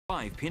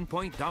Live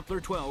Pinpoint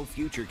Doppler 12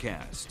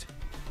 Futurecast.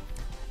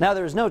 Now,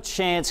 there's no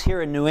chance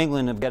here in New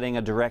England of getting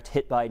a direct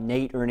hit by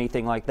Nate or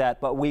anything like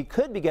that, but we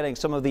could be getting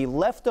some of the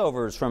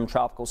leftovers from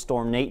Tropical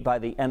Storm Nate by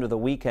the end of the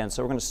weekend.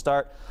 So we're going to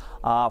start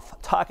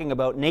off talking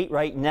about Nate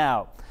right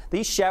now.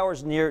 These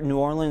showers near New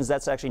Orleans,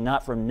 that's actually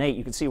not from Nate.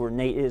 You can see where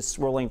Nate is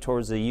swirling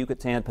towards the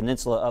Yucatan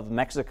Peninsula of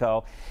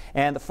Mexico.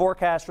 And the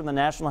forecast from the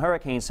National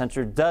Hurricane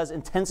Center does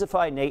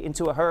intensify Nate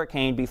into a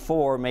hurricane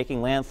before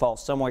making landfall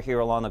somewhere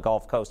here along the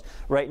Gulf Coast.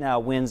 Right now,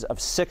 winds of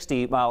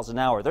 60 miles an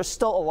hour. There's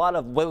still a lot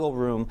of wiggle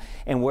room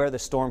in where the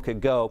storm could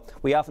go.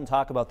 We often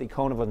talk about the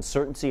cone of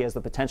uncertainty as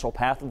the potential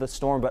path of the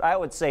storm, but I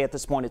would say at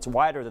this point it's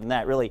wider than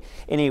that. Really,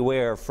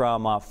 anywhere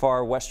from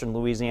far western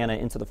Louisiana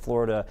into the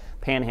Florida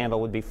Panhandle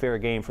would be fair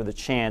game for the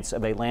chance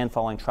of a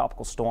landfalling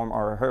tropical storm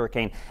or a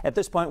hurricane. At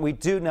this point, we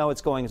do know it's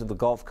going into the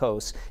Gulf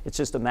Coast. It's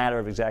just a matter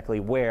of exactly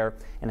where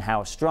and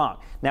how strong.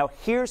 Now,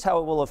 here's how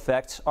it will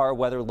affect our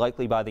weather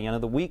likely by the end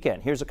of the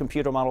weekend. Here's a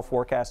computer model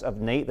forecast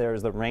of Nate.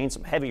 There's the rain,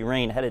 some heavy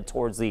rain headed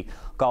towards the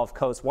Gulf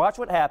Coast. Watch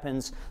what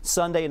happens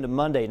Sunday into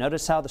Monday.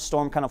 Notice how the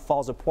storm kind of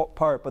falls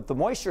apart, but the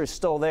moisture is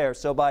still there.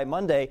 So by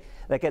Monday,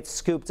 that gets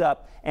scooped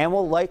up and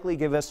will likely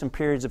give us some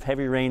periods of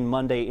heavy rain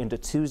Monday into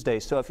Tuesday.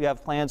 So if you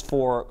have plans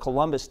for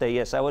Columbus Day,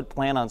 yes, I would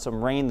plan on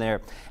some rain there.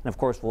 And of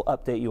course, we'll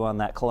update you on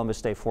that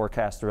Columbus Day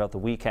forecast throughout the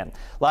weekend.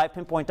 Live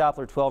Pinpoint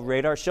Doppler 12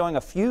 radar showing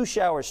a few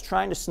showers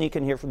trying to sneak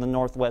in here from the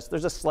northwest.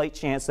 There's a slight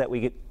chance that we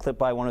get clipped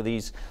by one of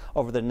these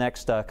over the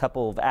next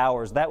couple of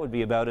hours. That would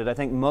be about it. I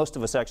think most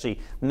of us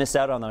actually miss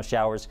out on those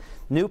showers.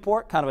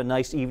 Newport, kind of a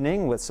nice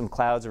evening with some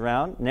clouds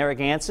around.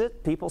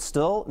 Narragansett, people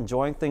still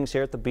enjoying things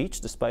here at the beach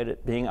despite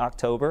it being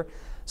October.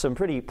 Some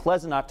pretty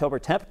pleasant October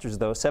temperatures,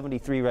 though.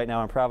 73 right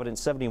now in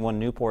Providence, 71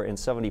 Newport, and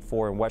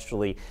 74 in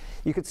Westerly.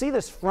 You can see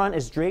this front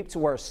is draped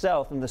to our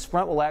south, and this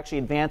front will actually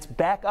advance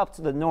back up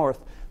to the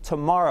north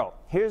tomorrow.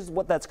 Here's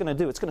what that's going to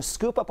do. It's going to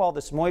scoop up all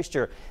this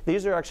moisture.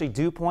 These are actually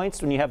dew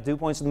points. When you have dew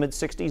points in the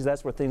mid-60s,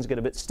 that's where things get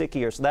a bit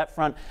stickier. So that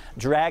front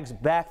drags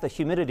back the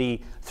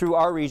humidity through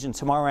our region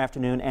tomorrow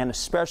afternoon and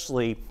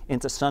especially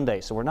into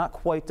Sunday. So we're not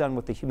quite done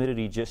with the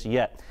humidity just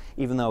yet,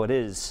 even though it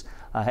is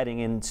heading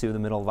into the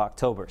middle of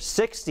October.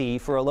 60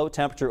 for a low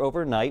temperature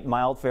overnight,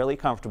 mild, fairly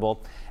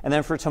comfortable. And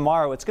then for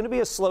tomorrow, it's going to be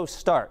a slow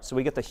start. So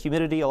we get the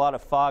humidity, a lot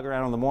of fog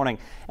around in the morning,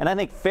 and I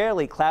think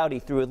fairly cloudy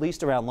through at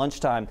least around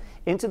lunchtime.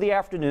 Into the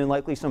afternoon,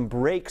 likely some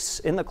breaks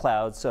in the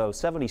clouds, so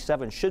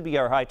 77 should be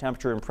our high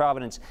temperature in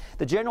Providence.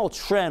 The general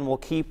trend will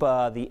keep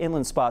the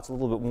inland spots a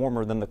little bit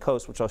warmer than the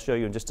coast, which I'll show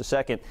you in just a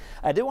second.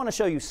 I did want to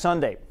show you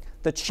Sunday.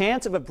 The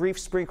chance of a brief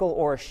sprinkle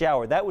or a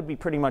shower, that would be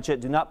pretty much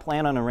it. Do not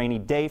plan on a rainy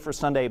day for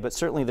Sunday, but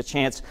certainly the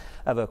chance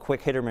of a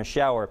quick hit or miss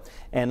shower.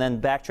 And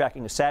then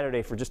backtracking to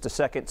Saturday for just a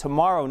second.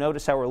 Tomorrow,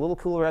 notice how we're a little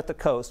cooler at the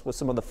coast with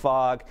some of the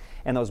fog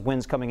and those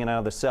winds coming in out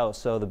of the south.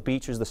 So the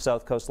beaches, the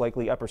south coast,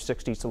 likely upper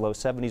 60s to low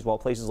 70s, while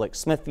places like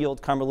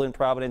Smithfield, Cumberland,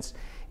 Providence,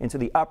 into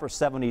the upper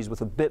 70s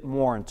with a bit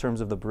more in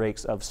terms of the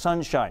breaks of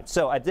sunshine.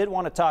 So I did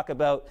want to talk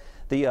about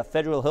the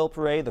Federal Hill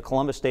Parade, the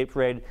Columbus Day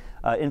Parade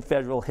in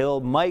Federal Hill.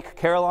 Mike,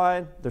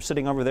 Caroline, they're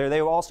sitting over there.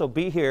 They will also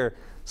be here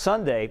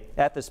Sunday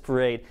at this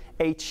parade.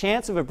 A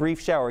chance of a brief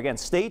shower. Again,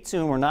 stay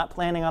tuned. We're not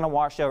planning on a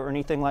washout or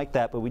anything like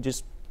that, but we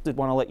just did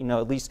want to let you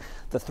know at least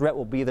the threat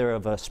will be there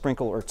of a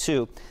sprinkle or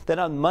two. Then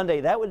on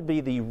Monday, that would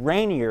be the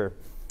rainier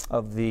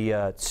of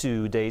the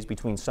 2 days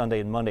between Sunday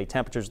and Monday.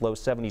 Temperatures low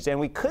 70s, and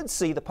we could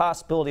see the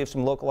possibility of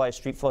some localized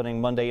street flooding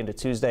Monday into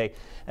Tuesday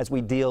as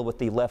we deal with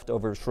the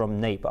leftovers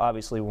from Nate. But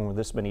obviously, when we're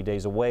this many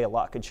days away, a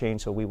lot could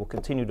change, so we will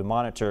continue to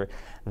monitor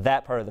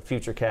that part of the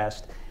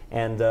Futurecast.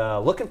 And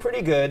looking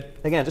pretty good.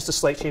 Again, just a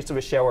slight chance of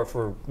a shower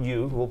for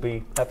you who will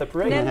be at the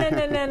parade.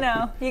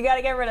 No. You got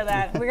to get rid of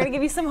that. We're going to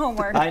give you some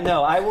homework. I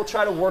know. I will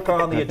try to work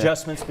on the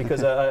adjustments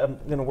because I'm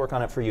going to work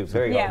on it for you.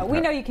 Very Yeah, hard. we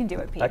know you can do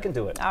it, Pete. I can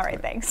do it. All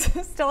right, thanks.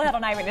 Still ahead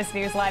on Eyewitness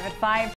News Live at 5.